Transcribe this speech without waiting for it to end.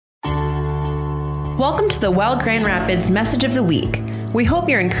Welcome to the Well Grand Rapids Message of the Week. We hope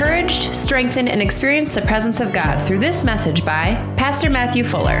you're encouraged, strengthened, and experience the presence of God through this message by Pastor Matthew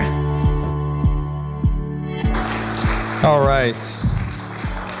Fuller. All right.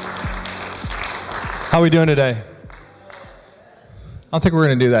 How are we doing today? I don't think we're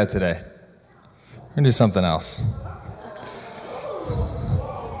going to do that today. We're going to do something else.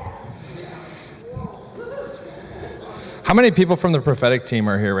 How many people from the prophetic team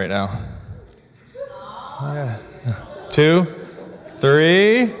are here right now? Yeah. 2,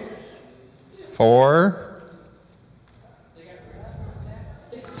 3, 4.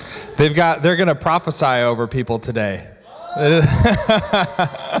 They're going to prophesy over people today. They're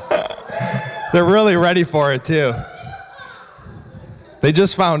really ready for it too. They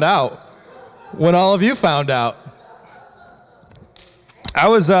just found out when all of you found out. I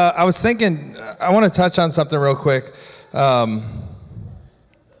was thinking, I want to touch on something real quick.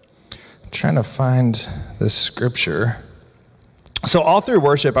 Trying to find this scripture. So all through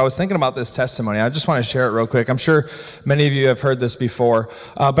worship, I was thinking about this testimony. I just want to share it real quick. I'm sure many of you have heard this before,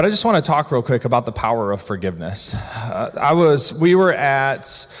 but I just want to talk real quick about the power of forgiveness. We were at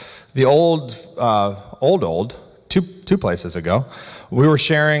the two places ago. We were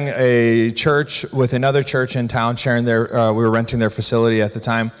sharing a church with another church in town, we were renting their facility at the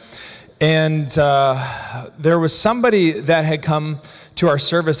time. And there was somebody that had come to our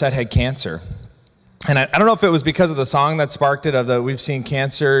service that had cancer. And I don't know if it was because of the song that sparked it, we've seen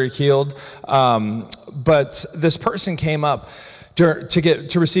cancer healed, but this person came up to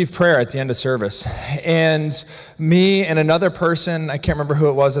receive prayer at the end of service. And me and another person, I can't remember who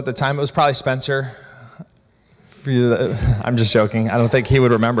it was at the time, it was probably Spencer. I'm just joking. I don't think he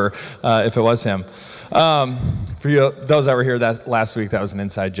would remember if it was him. For you, those that were here last week, that was an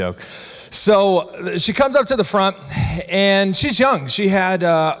inside joke. So she comes up to the front, and she's young. She had,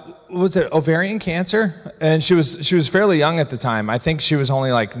 ovarian cancer? And she was fairly young at the time. I think she was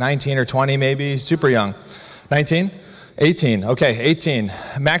only like 19 or 20 maybe, super young. 19? 18. Okay, 18.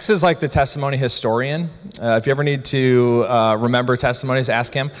 Max is like the testimony historian. If you ever need to remember testimonies,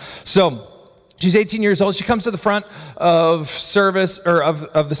 ask him. So she's 18 years old. She comes to the front of service, or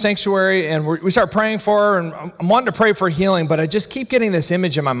of the sanctuary, and we start praying for her, and I'm wanting to pray for healing, but I just keep getting this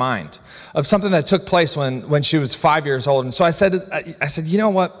image in my mind of something that took place when she was 5 years old. And so I said, you know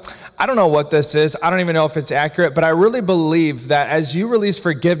what? I don't know what this is. I don't even know if it's accurate, but I really believe that as you release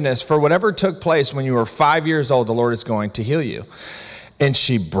forgiveness for whatever took place when you were 5 years old, the Lord is going to heal you. And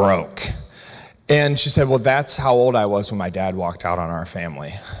she broke. And she said, well, that's how old I was when my dad walked out on our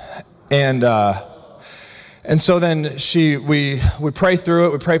family. And so then we pray through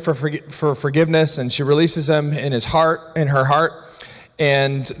it. We pray for forgiveness, and she releases him in her heart.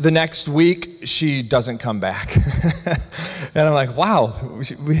 And the next week, she doesn't come back. And I'm like, wow,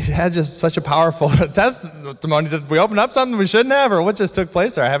 we had just such a powerful testimony. Did we open up something we shouldn't have, or what just took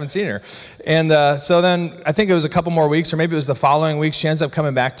place there? I haven't seen her. And so then I think it was a couple more weeks, or maybe it was the following week, she ends up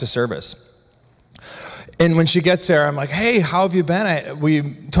coming back to service. And when she gets there, I'm like, hey, how have you been?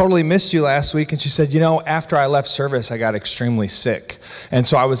 We totally missed you last week. And she said, after I left service, I got extremely sick. And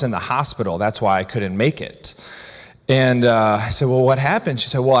so I was in the hospital. That's why I couldn't make it. And I said, well, what happened? She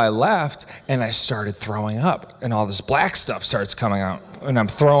said, well, I left, and I started throwing up. And all this black stuff starts coming out. And I'm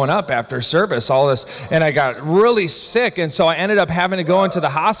throwing up after service, all this. And I got really sick. And so I ended up having to go into the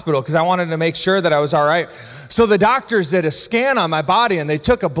hospital because I wanted to make sure that I was all right. So the doctors did a scan on my body, and they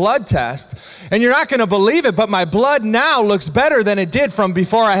took a blood test. And you're not going to believe it, but my blood now looks better than it did from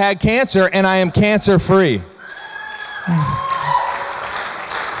before I had cancer, and I am cancer-free.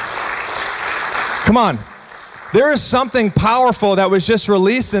 Come on. There is something powerful that was just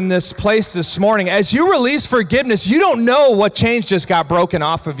released in this place this morning. As you release forgiveness, you don't know what chains just got broken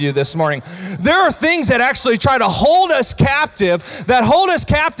off of you this morning. There are things that actually try to hold us captive,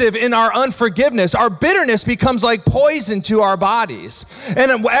 in our unforgiveness. Our bitterness becomes like poison to our bodies.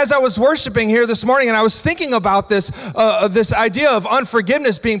 And as I was worshiping here this morning, and I was thinking about this idea of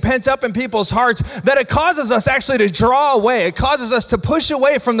unforgiveness being pent up in people's hearts, that it causes us actually to draw away. It causes us to push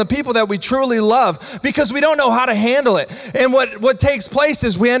away from the people that we truly love because we don't know how to handle it. And what takes place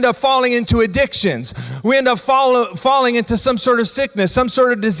is we end up falling into addictions. We end up falling into some sort of sickness, some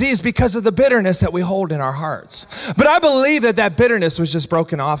sort of disease because of the bitterness that we hold in our hearts. But I believe that bitterness was just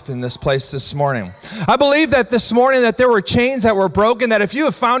broken off in this place this morning. I believe that this morning that there were chains that were broken, that if you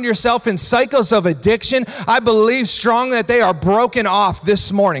have found yourself in cycles of addiction, I believe strong that they are broken off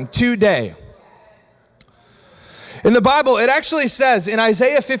this morning, today. In the Bible, it actually says in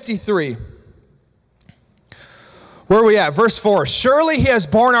Isaiah 53, Where are we at? Verse 4, surely he has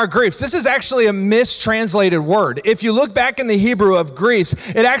borne our griefs. This is actually a mistranslated word. If you look back in the Hebrew of griefs,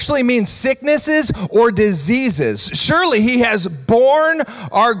 it actually means sicknesses or diseases. Surely he has borne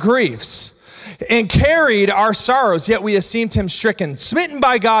our griefs and carried our sorrows, yet we esteemed him stricken, smitten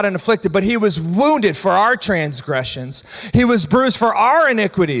by God and afflicted, but he was wounded for our transgressions. He was bruised for our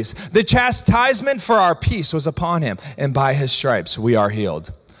iniquities. The chastisement for our peace was upon him, and by his stripes we are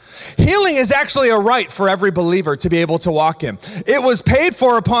healed. Healing is actually a right for every believer to be able to walk in. It was paid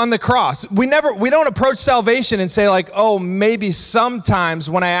for upon the cross. We don't approach salvation and say like, oh, maybe sometimes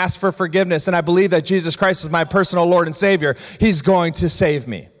when I ask for forgiveness and I believe that Jesus Christ is my personal Lord and Savior, he's going to save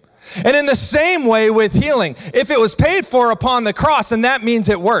me. And in the same way with healing, if it was paid for upon the cross, then that means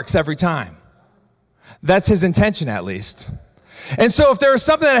it works every time. That's his intention at least. And so if there is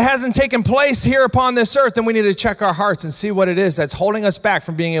something that hasn't taken place here upon this earth, then we need to check our hearts and see what it is that's holding us back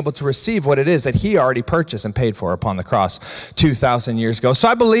from being able to receive what it is that he already purchased and paid for upon the cross 2,000 years ago. So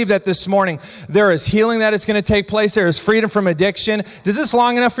I believe that this morning there is healing that is going to take place. There is freedom from addiction. Is this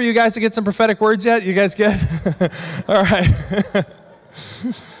long enough for you guys to get some prophetic words yet? You guys good? All right.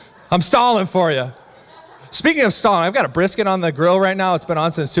 I'm stalling for you. Speaking of stalling, I've got a brisket on the grill right now. It's been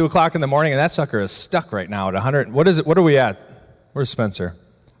on since 2 o'clock in the morning, and that sucker is stuck right now at 100. What is it? What are we at? Where's Spencer?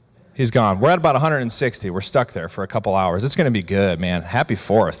 He's gone. We're at about 160. We're stuck there for a couple hours. It's going to be good, man. Happy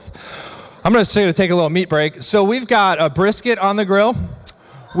 4th. I'm going to take a little meat break. So we've got a brisket on the grill.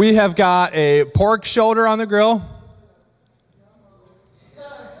 We have got a pork shoulder on the grill.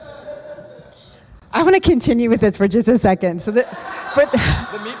 I want to continue with this for just a second. So the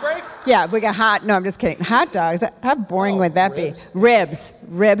meat break? Yeah, we got no, I'm just kidding. Hot dogs. How boring would that ribs. be?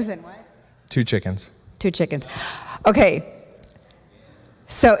 Ribs and what? 2 chickens. 2 chickens. Okay.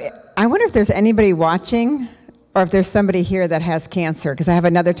 So I wonder if there's anybody watching or if there's somebody here that has cancer, because I have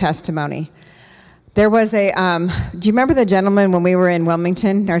another testimony. There was do you remember the gentleman when we were in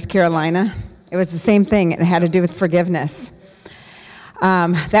Wilmington, North Carolina? It was the same thing. It had to do with forgiveness.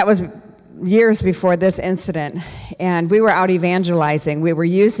 That was years before this incident, and we were out evangelizing. We were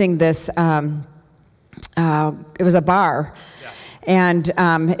using this, it was a bar, and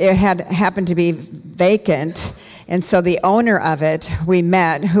it had happened to be vacant. And so the owner of it, we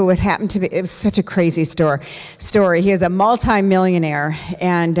met, who happened to be, it was such a crazy story. He was a multi-millionaire.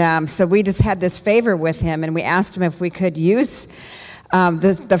 And so we just had this favor with him, and we asked him if we could use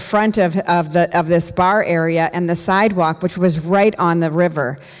the front of this bar area and the sidewalk, which was right on the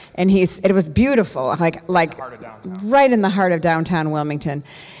river. And it was beautiful, like right in the heart of downtown Wilmington.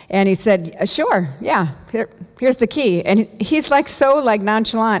 And he said, sure, yeah, here's the key. And he's so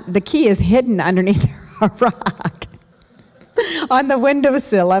nonchalant. The key is hidden underneath a rock on the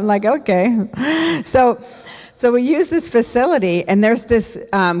windowsill. I'm like, okay. So we use this facility, and there's this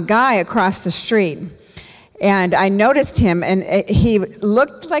guy across the street. And I noticed him, and he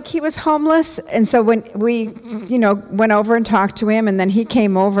looked like he was homeless. And so when we, went over and talked to him, and then he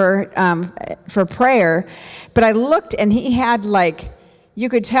came over for prayer. But I looked, and he had you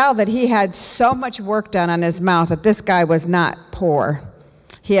could tell that he had so much work done on his mouth that this guy was not poor.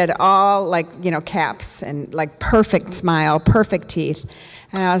 He had all caps and perfect smile, perfect teeth.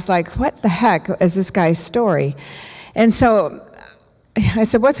 And I was like, what the heck is this guy's story? And so I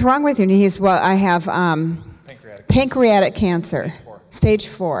said, what's wrong with you? And he's, well, I have pancreatic cancer, stage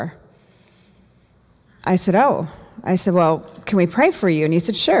 4. I said, well, can we pray for you? And he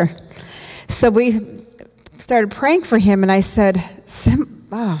said, sure. So we started praying for him, and I said, it's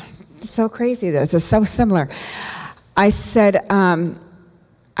so crazy. This is so similar. I said,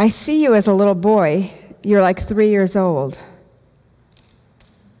 I see you as a little boy. You're 3 years old.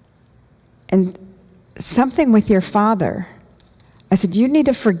 And something with your father. I said, you need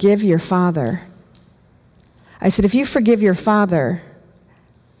to forgive your father. I said, if you forgive your father,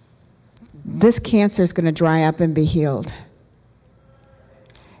 this cancer is going to dry up and be healed.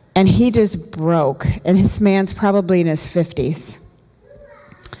 And he just broke. And this man's probably in his 50s.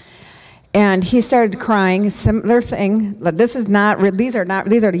 And he started crying, similar thing. These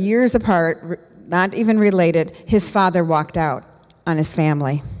are years apart, not even related. His father walked out on his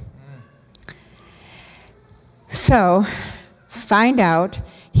family. So, find out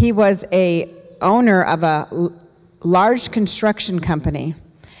he was a owner of a large construction company.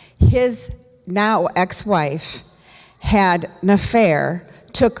 His now ex-wife had an affair,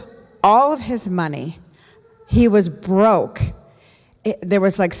 took all of his money. He was broke. There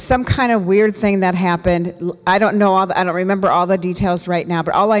was some kind of weird thing that happened. I don't remember all the details right now,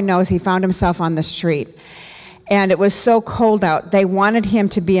 but all I know is he found himself on the street. And it was so cold out. They wanted him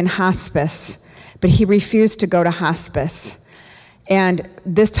to be in hospice, but he refused to go to hospice. And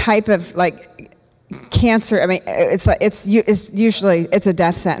this type of cancer, I mean, it's usually a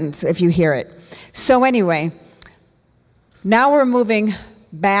death sentence if you hear it. So anyway, now we're moving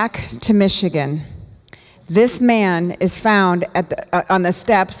back to Michigan. This man is found on the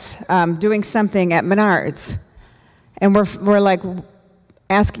steps doing something at Menards, and we're like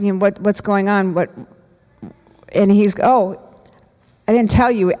asking him what's going on. And he's, I didn't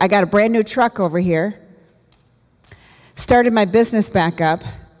tell you, I got a brand new truck over here. Started my business back up,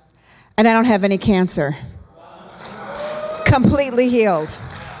 and I don't have any cancer. Completely healed.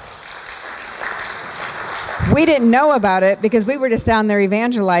 We didn't know about it because we were just down there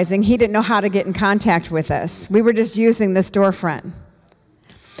evangelizing. He didn't know how to get in contact with us. We were just using the storefront.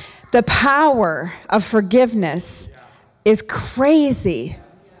 The power of forgiveness is crazy.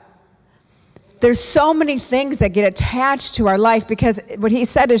 There's so many things that get attached to our life because what he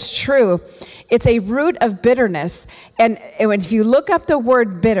said is true. It's a root of bitterness. And if you look up the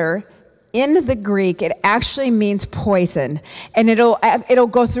word bitter, in the Greek, it actually means poison. And it'll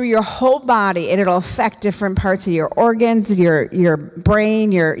go through your whole body, and it'll affect different parts of your organs, your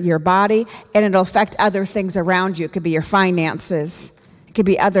brain, your body, and it'll affect other things around you. It could be your finances. It could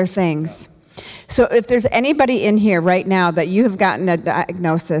be other things. So if there's anybody in here right now that you have gotten a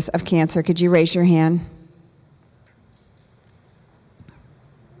diagnosis of cancer, could you raise your hand?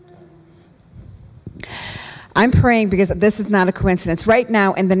 I'm praying because this is not a coincidence. Right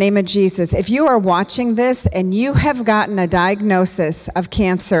now, in the name of Jesus, if you are watching this and you have gotten a diagnosis of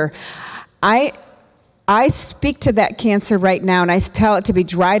cancer, I speak to that cancer right now, and I tell it to be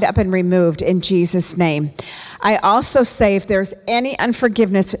dried up and removed in Jesus' name. I also say if there's any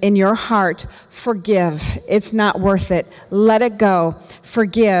unforgiveness in your heart, forgive. It's not worth it. Let it go.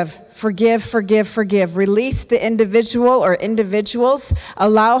 Forgive. Forgive, forgive, forgive. Release the individual or individuals.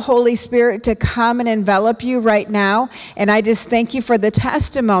 Allow Holy Spirit to come and envelop you right now. And I just thank you for the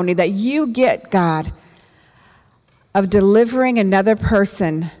testimony that you get, God, of delivering another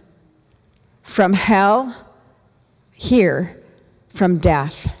person from hell, here, from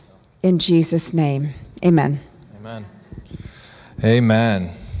death. In Jesus' name, amen. Amen.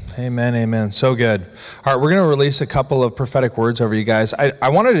 Amen. Amen, amen. So good. All right, we're going to release a couple of prophetic words over you guys. I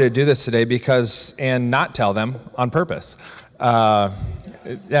wanted to do this today and not tell them on purpose. Yeah,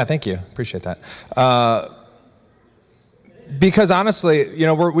 thank you. Appreciate that. Because honestly,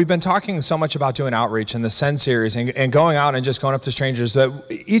 we've been talking so much about doing outreach in the Send series and going out and just going up to strangers that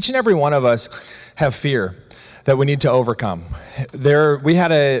each and every one of us have fear that we need to overcome. We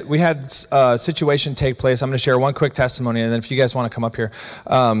had a situation take place. I'm going to share one quick testimony, and then if you guys want to come up here.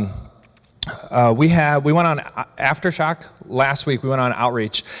 We went on Aftershock last week. We went on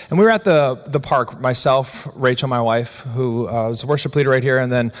outreach, and we were at the park. Myself, Rachel, my wife, who was a worship leader right here,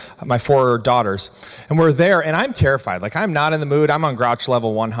 and then my 4 daughters. And we're there, and I'm terrified. Like, I'm not in the mood. I'm on grouch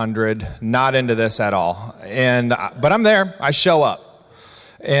level 100. Not into this at all. But I'm there. I show up.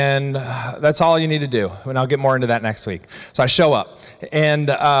 And that's all you need to do. And I'll get more into that next week. So I show up. And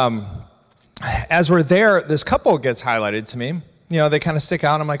as we're there, this couple gets highlighted to me. They kind of stick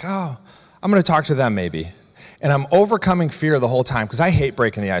out. I'm like, I'm going to talk to them maybe. And I'm overcoming fear the whole time because I hate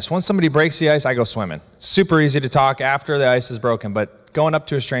breaking the ice. Once somebody breaks the ice, I go swimming. It's super easy to talk after the ice is broken, but going up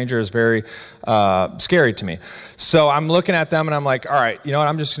to a stranger is very scary to me. So I'm looking at them and I'm like, all right, you know what?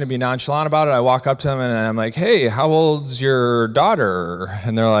 I'm just going to be nonchalant about it. I walk up to them and I'm like, hey, how old's your daughter?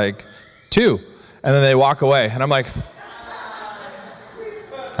 And they're like, 2. And then they walk away. And I'm like,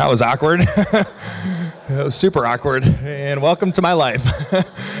 that was awkward. It was super awkward. And welcome to my life.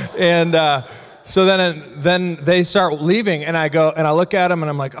 And so then they start leaving, and I go and I look at them and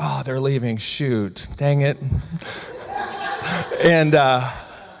I'm like, oh, they're leaving. Shoot, dang it. And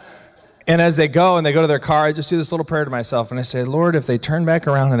as they go to their car, I just do this little prayer to myself, and I say, Lord, if they turn back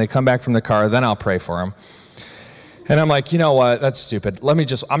around and they come back from the car, then I'll pray for them. And I'm like, you know what? That's stupid. I'm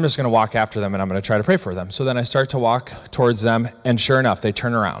just going to walk after them, and I'm going to try to pray for them. So then I start to walk towards them, and sure enough, they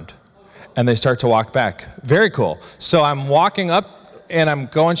turn around, and they start to walk back. Very cool. So I'm walking up, and I'm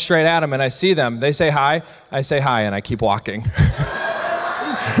going straight at them, and I see them. They say hi. I say hi, and I keep walking.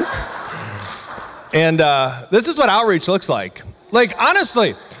 And this is what outreach looks like. Like,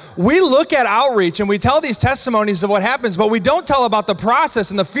 honestly, we look at outreach and we tell these testimonies of what happens, but we don't tell about the process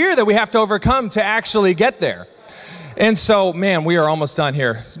and the fear that we have to overcome to actually get there. And so, man, we are almost done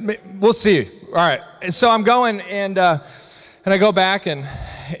here. We'll see. All right. So I'm going, and I go back, and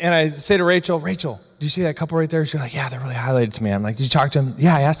I say to Rachel, do you see that couple right there? She's like, yeah, they're really highlighted to me. I'm like, did you talk to them?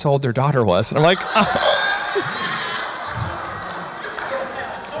 Yeah, I asked how old their daughter was. And I'm like,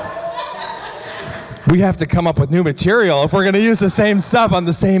 we have to come up with new material if we're going to use the same stuff on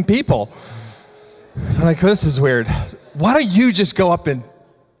the same people. I'm like, this is weird. Why don't you just go up and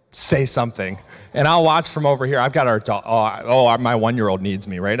say something? And I'll watch from over here. I've got our dog. My 1-year-old needs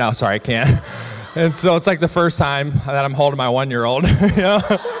me right now. Sorry, I can't. And so it's like the first time that I'm holding my 1-year-old.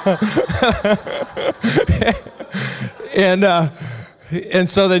 And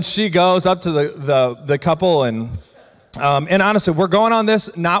so then she goes up to the couple, and honestly, we're going on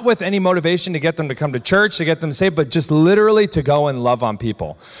this not with any motivation to get them to come to church, to get them saved, but just literally to go and love on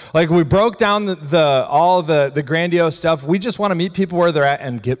people. Like, we broke down all the grandiose stuff. We just want to meet people where they're at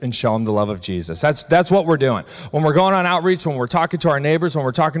and show them the love of Jesus. That's what we're doing. When we're going on outreach, when we're talking to our neighbors, when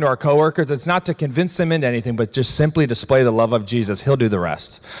we're talking to our coworkers, it's not to convince them into anything, but just simply display the love of Jesus. He'll do the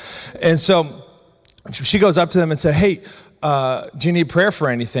rest. And so she goes up to them and said, hey, do you need prayer for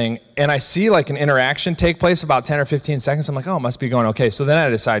anything? And I see like an interaction take place about 10 or 15 seconds. I'm like, oh, it must be going okay. So then I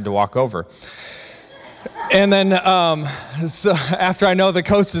decide to walk over. And then so after I know the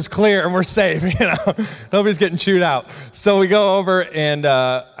coast is clear and we're safe, nobody's getting chewed out. So we go over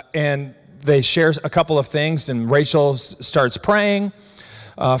and they share a couple of things, and Rachel starts praying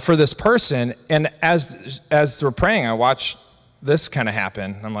for this person. And as they're praying, I watch this kind of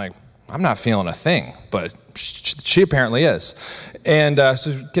happen. I'm like, I'm not feeling a thing, but she apparently is. And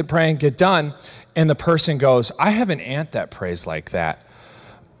so get praying, get done, and the person goes, I have an aunt that prays like that,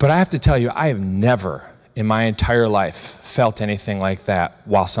 but I have to tell you, I have never in my entire life felt anything like that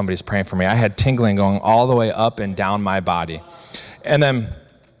while somebody's praying for me. I had tingling going all the way up and down my body. And then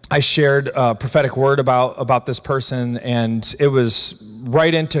I shared a prophetic word about this person, and it was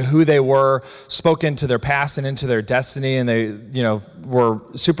right into who they were, spoke into their past and into their destiny, and they, were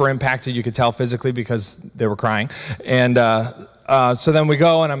super impacted, you could tell physically, because they were crying. And so then we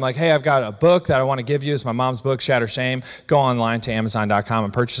go, and I'm like, hey, I've got a book that I want to give you. It's my mom's book, Shatter Shame. Go online to Amazon.com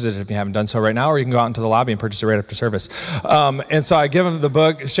and purchase it if you haven't done so right now, or you can go out into the lobby and purchase it right after service. And so I give them the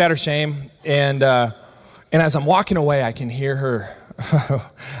book, Shatter Shame, and as I'm walking away, I can hear her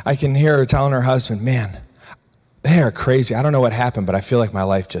telling her husband, man, they are crazy. I don't know what happened, but I feel like my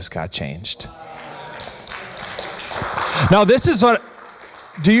life just got changed. Now,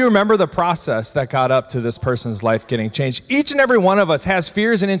 do you remember the process that got up to this person's life getting changed? Each and every one of us has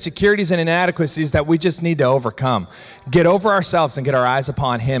fears and insecurities and inadequacies that we just need to overcome. Get over ourselves and get our eyes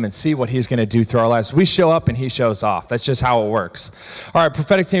upon him and see what he's going to do through our lives. We show up and he shows off. That's just how it works. All right,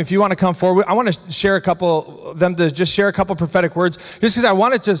 prophetic team, if you want to come forward, I want to share a couple prophetic words, just because I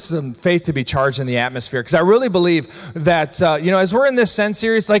wanted just some faith to be charged in the atmosphere, because I really believe that, as we're in this Send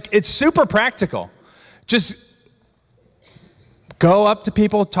series, like, it's super practical. Just go up to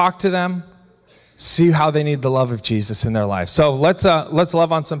people, talk to them, see how they need the love of Jesus in their life. So let's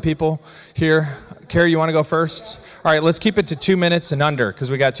love on some people here. Carrie, you want to go first? All right, let's keep it to 2 minutes and under,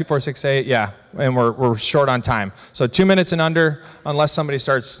 because we got 2, 4, 6, 8. Yeah, and we're short on time. So 2 minutes and under, unless somebody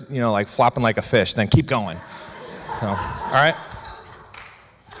starts, like flopping like a fish, then keep going. So, all right.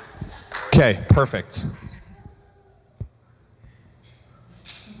 Okay, perfect.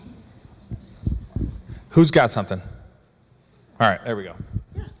 Who's got something? All right, there we go.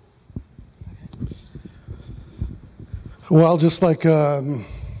 Well, just like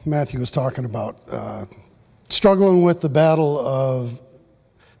Matthew was talking about, struggling with the battle of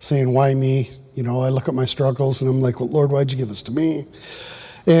saying, why me? I look at my struggles and I'm like, well, Lord, why'd you give this to me?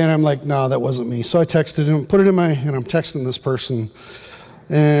 And I'm like, no, that wasn't me. So I texted him, and I'm texting this person,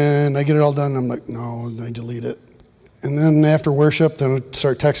 and I get it all done. And I'm like, no, and I delete it. And then after worship, then I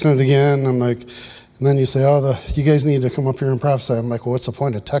start texting it again. I'm like, and then you say, you guys need to come up here and prophesy. I'm like, well, what's the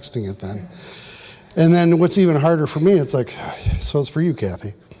point of texting it then? And then what's even harder for me, it's like, so it's for you,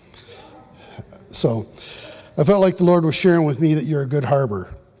 Kathy. So I felt like the Lord was sharing with me that you're a good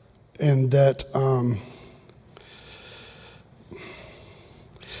harbor, and that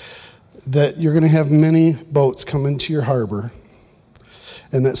that you're going to have many boats come into your harbor,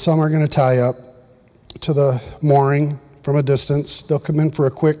 and that some are going to tie up to the mooring from a distance. They'll come in for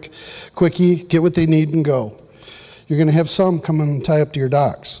a quickie, get what they need, and go. You're going to have some come and tie up to your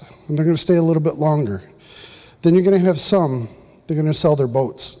docks, and they're going to stay a little bit longer. Then you're going to have some, they're going to sell their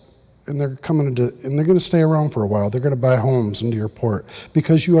boats, and they're going to stay around for a while. They're going to buy homes into your port,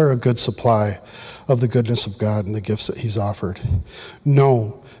 because you are a good supply of the goodness of God and the gifts that he's offered.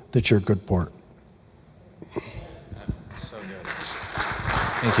 Know that you're a good port. So good.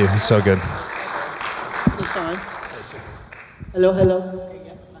 Thank you. He's so good. Is this on? Hello.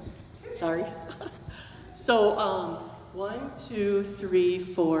 Sorry. So, 1, 2, 3,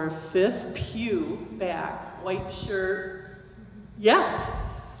 4, 5th pew back, white shirt. Yes.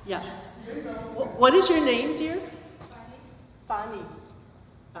 What is your name, dear? Fani.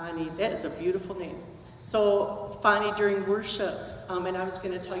 Fani. That is a beautiful name. So, Fani, during worship, and I was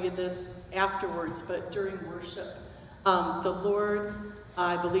going to tell you this afterwards, but during worship, the Lord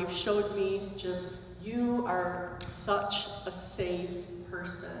I believe showed me just, you are such a safe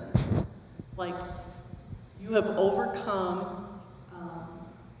person. Like, you have overcome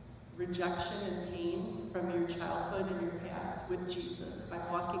rejection and pain from your childhood and your past with Jesus by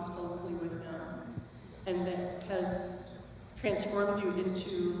walking closely with him. And that has transformed you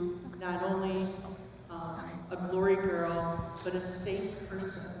into not only a glory girl, but a safe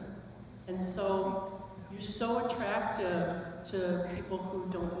person. And so you're so attractive to people who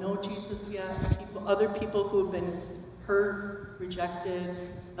don't know Jesus yet, other people who have been hurt, rejected,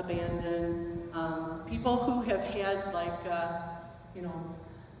 abandoned, people who have had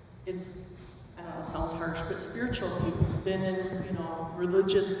it's, I don't know, it sounds harsh, but spiritual abuse, been in,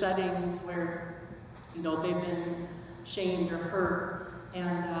 religious settings where, they've been shamed or hurt.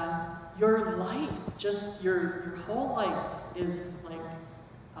 And your life, just your whole life is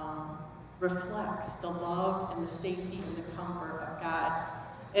reflects the love and the safety and the comfort of God.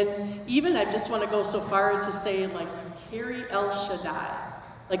 And even I just want to go so far as to say, you carry El Shaddai,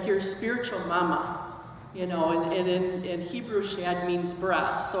 like your spiritual mama. And in Hebrew, shad means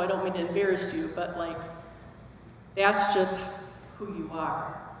breast, so I don't mean to embarrass you, but that's just who you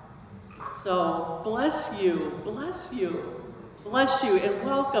are. So bless you, and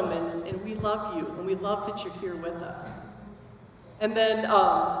welcome, and we love you, and we love that you're here with us. And then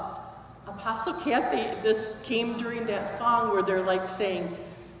Apostle Kathy, this came during that song where they're saying,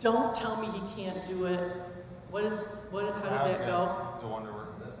 don't tell me he can't do it. How did that go? He's a wonder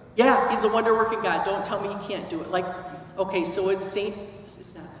working God. Yeah, he's a wonder working God. Don't tell me he can't do it. Okay, so it's not St.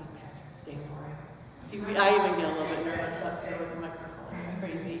 Patrick's Day, Lord. See, I even get a little bit nervous up there with the microphone.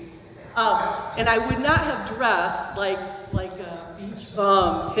 Crazy. And I would not have dressed like a beach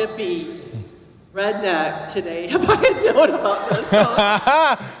bum, hippie, redneck today if I had known about this.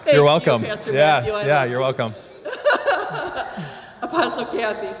 So you're welcome. Pastor Yes, Matthew. you're welcome. Apostle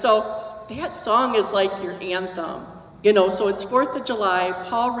Kathy. So that song is like your anthem. So it's 4th of July,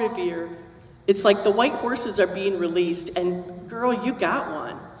 Paul Revere. It's like the white horses are being released, and girl, you got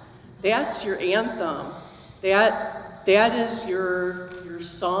one. That's your anthem. That is your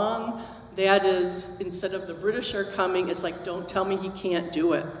song. That is, instead of the British are coming, it's don't tell me he can't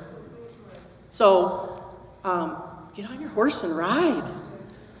do it. So, get on your horse and ride.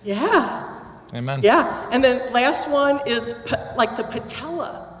 Yeah. Amen. Yeah. And then last one is the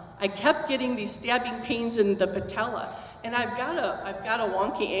patella. I kept getting these stabbing pains in the patella. And I've got a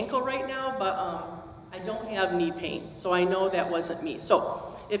wonky ankle right now, but I don't have knee pain. So I know that wasn't me.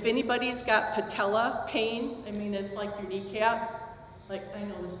 So if anybody's got patella pain, it's like your kneecap. I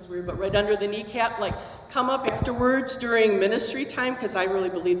know this is weird, but right under the kneecap, come up afterwards during ministry time, because I really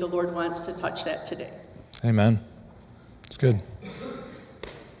believe the Lord wants to touch that today. Amen. It's good.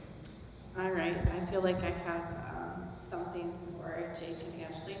 All right. I feel like I have something for Jake and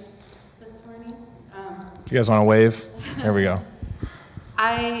Ashley this morning. You guys want to wave? There we go.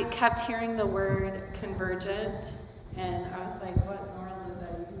 I kept hearing the word convergent, and I was like, what in the world is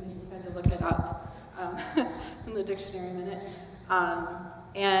that? You just had to look it up in the dictionary a minute.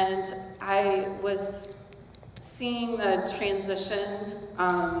 And I was seeing the transition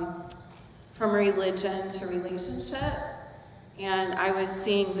from religion to relationship, and I was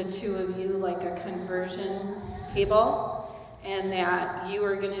seeing the two of you like a conversion table, and that you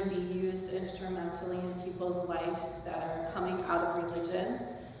are going to be used instrumentally in people's lives that are coming out of religion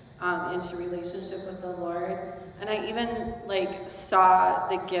into relationship with the Lord. And I even saw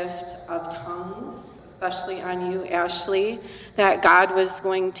the gift of tongues, especially on you, Ashley, that God was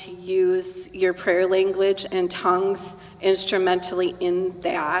going to use your prayer language and tongues instrumentally in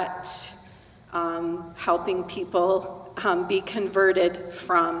that, helping people be converted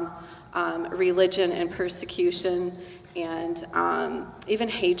from religion and persecution and even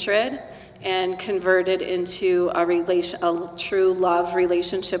hatred, and converted into a true love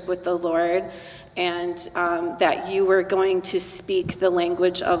relationship with the Lord, and that you were going to speak the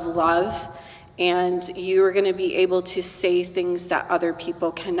language of love, and you are going to be able to say things that other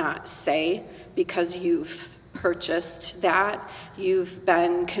people cannot say because you've purchased that. You've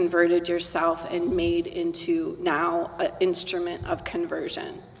been converted yourself and made into now an instrument of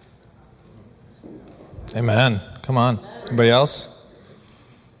conversion. Amen. Come on. Anybody else?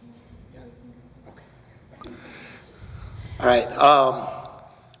 All right.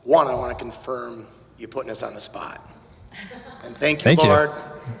 One, I want to confirm you putting us on the spot. And thank you, Lord.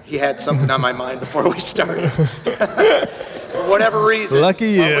 He had something on my mind before we started. For whatever reason. Lucky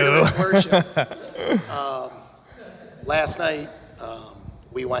you. Last night,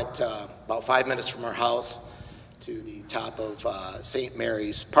 we went about 5 minutes from our house to the top of St.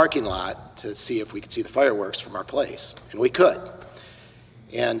 Mary's parking lot to see if we could see the fireworks from our place. And we could.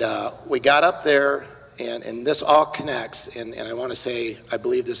 And we got up there, and this all connects, and I want to say, I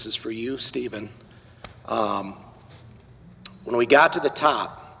believe this is for you, Stephen. When we got to the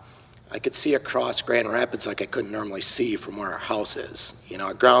top, I could see across Grand Rapids like I couldn't normally see from where our house is. You know,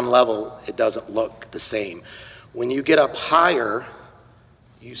 at ground level, it doesn't look the same. When you get up higher,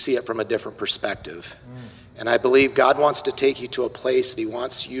 you see it from a different perspective. And I believe God wants to take you to a place that he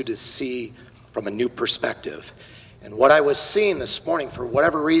wants you to see from a new perspective. And what I was seeing this morning, for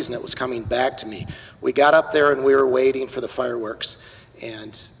whatever reason, it was coming back to me. We got up there and we were waiting for the fireworks.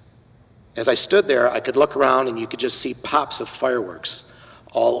 And as I stood there, I could look around and you could just see pops of fireworks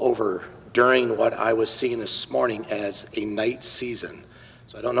all over during what I was seeing this morning as a night season.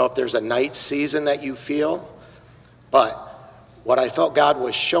 So I don't know if there's a night season that you feel, but what I felt God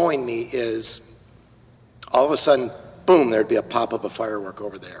was showing me is all of a sudden, boom, there'd be a pop of a firework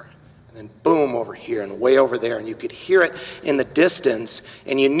over there. And then boom over here and way over there. And you could hear it in the distance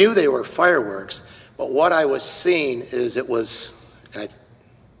and you knew they were fireworks. But what I was seeing is it was, and I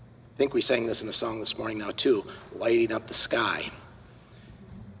think we sang this in a song this morning now too, lighting up the sky.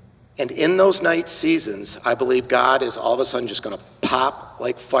 And in those night seasons, I believe God is all of a sudden just going to pop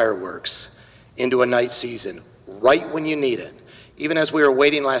like fireworks into a night season right when you need it. Even as we were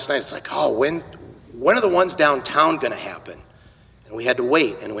waiting last night, it's like, oh, when are the ones downtown going to happen? And we had to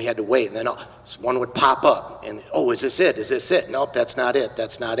wait, and we had to wait. And then one would pop up, and, oh, is this it? Is this it? Nope, that's not it.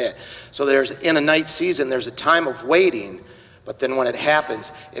 That's not it. So in a night season, there's a time of waiting, but then when it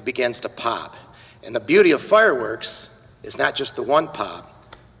happens, it begins to pop. And the beauty of fireworks is not just the one pop.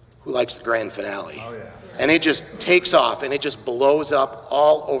 Who likes the grand finale? Oh, yeah. And it just takes off and it just blows up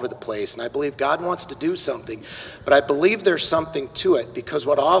all over the place. And I believe God wants to do something, but I believe there's something to it, because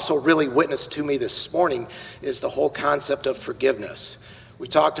what also really witnessed to me this morning is the whole concept of forgiveness. We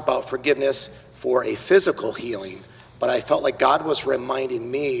talked about forgiveness for a physical healing, but I felt like God was reminding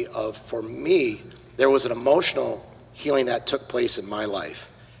me of, for me, there was an emotional healing that took place in my life.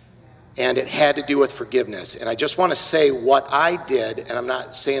 And it had to do with forgiveness. And I just want to say what I did, and I'm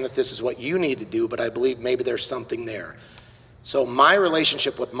not saying that this is what you need to do, but I believe maybe there's something there. So my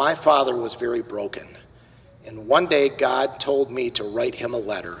relationship with my father was very broken. And one day God told me to write him a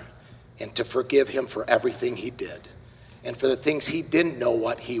letter and to forgive him for everything he did. And for the things he didn't know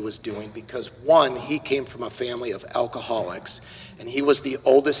what he was doing, because one, he came from a family of alcoholics, and he was the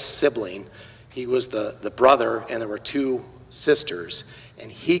oldest sibling. He was the brother, and there were two sisters.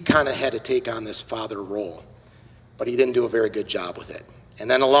 And he kind of had to take on this father role, but he didn't do a very good job with it. And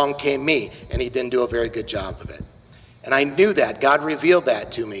then along came me, and he didn't do a very good job of it. And I knew that. God revealed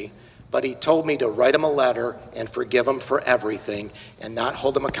that to me, but he told me to write him a letter and forgive him for everything and not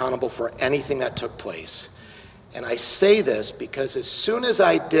hold him accountable for anything that took place. And I say this because as soon as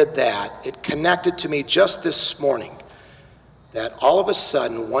I did that, it connected to me just this morning that all of a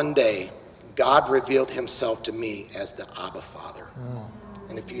sudden, one day, God revealed himself to me as the Abba Father.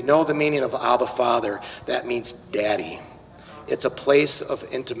 And if you know the meaning of Abba Father, that means daddy. It's a place of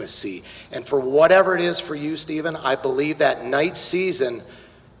intimacy. And for whatever it is for you, Stephen, I believe that night season,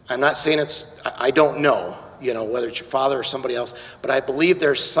 I'm not saying I don't know, whether it's your father or somebody else, but I believe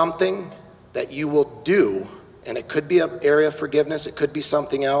there's something that you will do, and it could be an area of forgiveness, it could be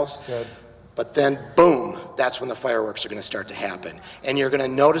something else. Good. But then, boom, that's when the fireworks are going to start to happen. And you're going to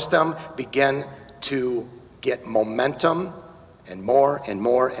notice them begin to get momentum, and more and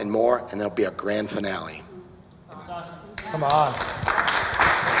more and more, and there'll be a grand finale. Come on.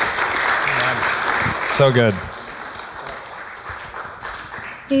 So good.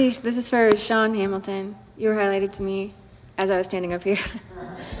 Hey, this is for Sean Hamilton. You were highlighted to me as I was standing up here.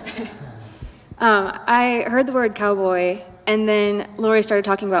 I heard the word cowboy, and then Lori started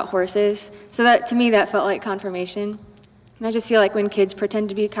talking about horses. So that, to me, that felt like confirmation. And I just feel like when kids pretend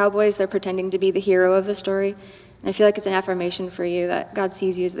to be cowboys, they're pretending to be the hero of the story. And I feel like it's an affirmation for you that God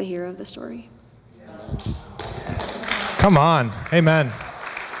sees you as the hero of the story. Come on. Amen.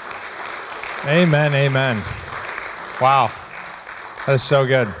 Amen. Amen. Wow. That is so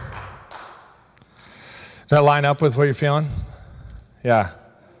good. Does that line up with what you're feeling? Yeah.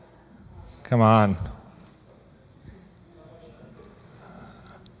 Come on.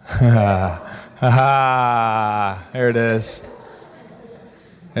 There it is.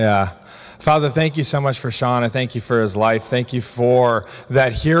 Yeah. Father, thank you so much for Sean. I thank you for his life. Thank you for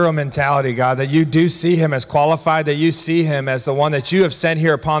that hero mentality, God, that you do see him as qualified, that you see him as the one that you have sent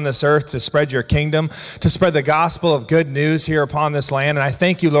here upon this earth to spread your kingdom, to spread the gospel of good news here upon this land. And I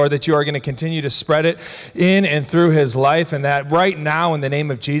thank you, Lord, that you are going to continue to spread it in and through his life, and that right now, in the name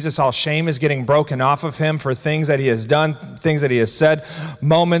of Jesus, all shame is getting broken off of him for things that he has done, things that he has said,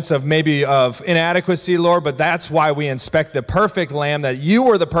 moments of maybe of inadequacy, Lord, but that's why we inspect the perfect lamb, that you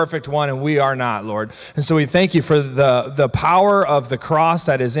were the perfect one and we are not, Lord. And so we thank you for the power of the cross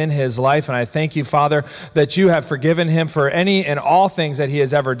that is in his life. And I thank you, Father, that you have forgiven him for any and all things that he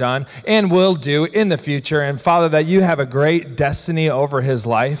has ever done and will do in the future. And Father, that you have a great destiny over his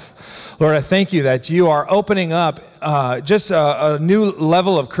life. Lord, I thank you that you are opening up just a new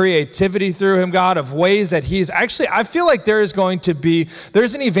level of creativity through him, God, of ways that he's actually, I feel like there's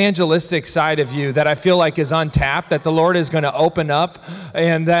an evangelistic side of you that I feel like is untapped, that the Lord is going to open up,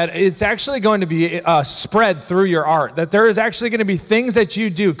 and that it's actually going to be spread through your art, that there is actually going to be things that you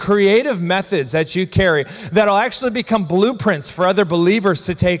do, creative methods that you carry, that'll actually become blueprints for other believers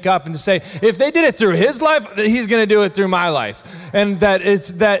to take up and to say, if they did it through his life, he's going to do it through my life. And that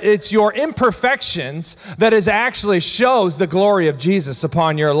it's your imperfections that is actually shows the glory of Jesus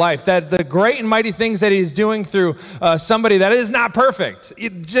upon your life. That the great and mighty things that he's doing through somebody that is not perfect,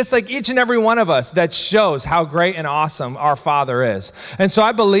 just like each and every one of us, that shows how great and awesome our Father is. And so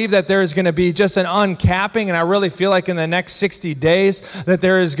I believe that there is going to be just an uncapping, and I really feel like in the next 60 days that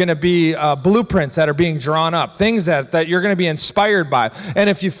there is going to be blueprints that are being drawn up, things that you're going to be inspired by. And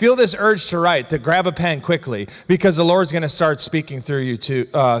if you feel this urge to write, to grab a pen quickly, because the Lord's going to start speaking through you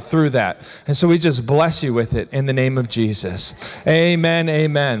through that. And so we just bless you with it in the name of Jesus. Amen,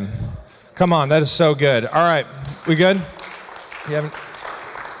 amen. Come on, that is so good. All right, we good? You haven't?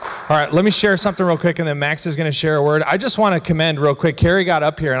 All right, let me share something real quick, and then Max is going to share a word. I just want to commend real quick. Carrie got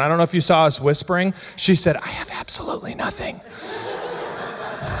up here, and I don't know if you saw us whispering. She said, I have absolutely nothing.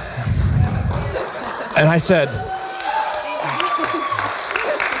 And I said,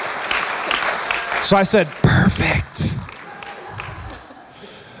 perfect.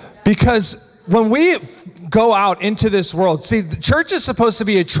 Because when we go out into this world, see, the church is supposed to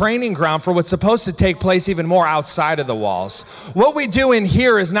be a training ground for what's supposed to take place even more outside of the walls. What we do in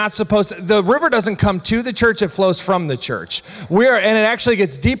here is not supposed to, the river doesn't come to the church, it flows from the church. And it actually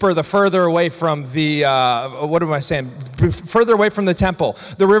gets deeper the further away from the, further away from the temple.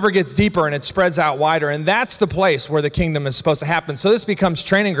 The river gets deeper and it spreads out wider, and that's the place where the kingdom is supposed to happen. So this becomes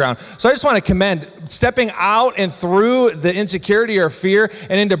training ground. So I just want to commend stepping out and through the insecurity or fear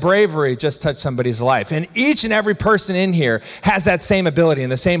and into bravery just touch somebody's life. And each and every person in here has that same ability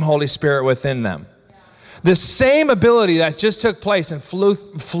and the same Holy Spirit within them. The same ability that just took place and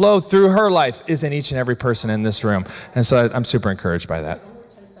flowed through her life is in each and every person in this room. And so I'm super encouraged by that.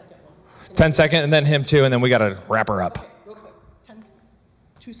 10 second, and then him too, and then we got to wrap her up.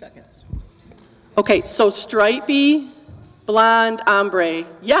 2 seconds. Okay, so stripy, blonde, ombre.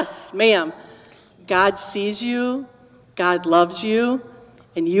 Yes, ma'am. God sees you, God loves you,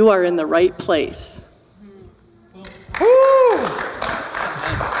 and you are in the right place. Woo!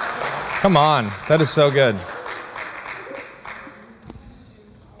 Come on, that is so good.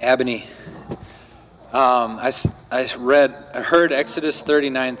 Abney, I heard Exodus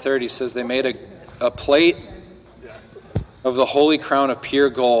 39:30 says they made a plate of the holy crown of pure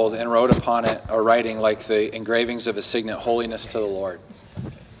gold and wrote upon it a writing like the engravings of a signet, holiness to the Lord.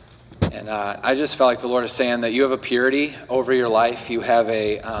 And I just felt like the Lord is saying that you have a purity over your life. You have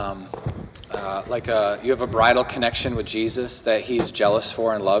you have a bridal connection with Jesus that he's jealous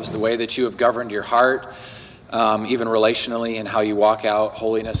for and loves. The way that you have governed your heart, even relationally, and how you walk out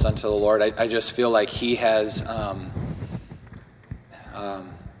holiness unto the Lord. I just feel like he has, I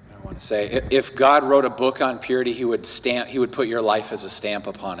want to say, if God wrote a book on purity, he would put your life as a stamp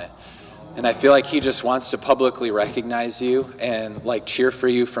upon it. And I feel like he just wants to publicly recognize you and like cheer for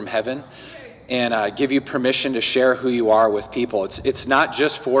you from heaven and give you permission to share who you are with people. It's not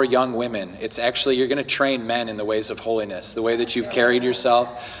just for young women. It's actually, you're going to train men in the ways of holiness. The way that you've carried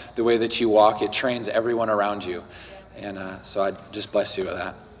yourself, the way that you walk, it trains everyone around you. And so I just bless you with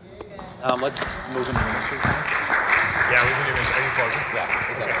that. Let's move into ministry. Yeah, we can do ministry. Are you closing?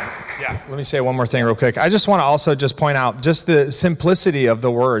 Yeah. Let me say one more thing real quick. I just want to also just point out just the simplicity of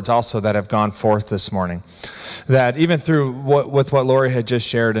the words also that have gone forth this morning. That even through with what Lori had just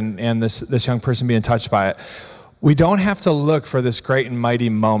shared and this young person being touched by it, we don't have to look for this great and mighty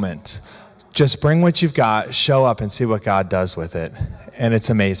moment. Just bring what you've got, show up, and see what God does with it. And it's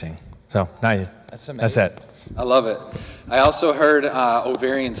amazing. So now that's it. I love it. I also heard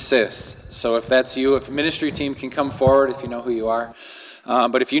ovarian cysts. So if that's you, if a ministry team can come forward, if you know who you are.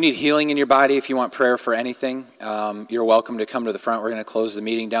 But if you need healing in your body, if you want prayer for anything, you're welcome to come to the front. We're going to close the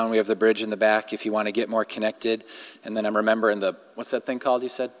meeting down. We have the bridge in the back if you want to get more connected. And then I'm remembering what's that thing called you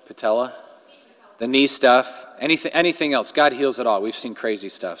said? Patella? The knee stuff. Anything else. God heals it all. We've seen crazy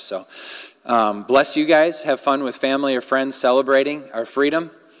stuff. So bless you guys. Have fun with family or friends celebrating our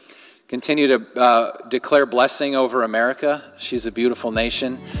freedom. Continue to declare blessing over America. She's a beautiful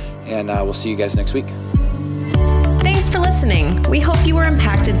nation. And we'll see you guys next week. Thanks for listening. We hope you were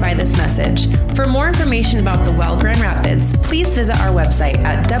impacted by this message. For more information about The Well Grand Rapids, please visit our website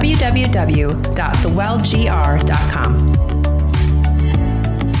at www.thewellgr.com.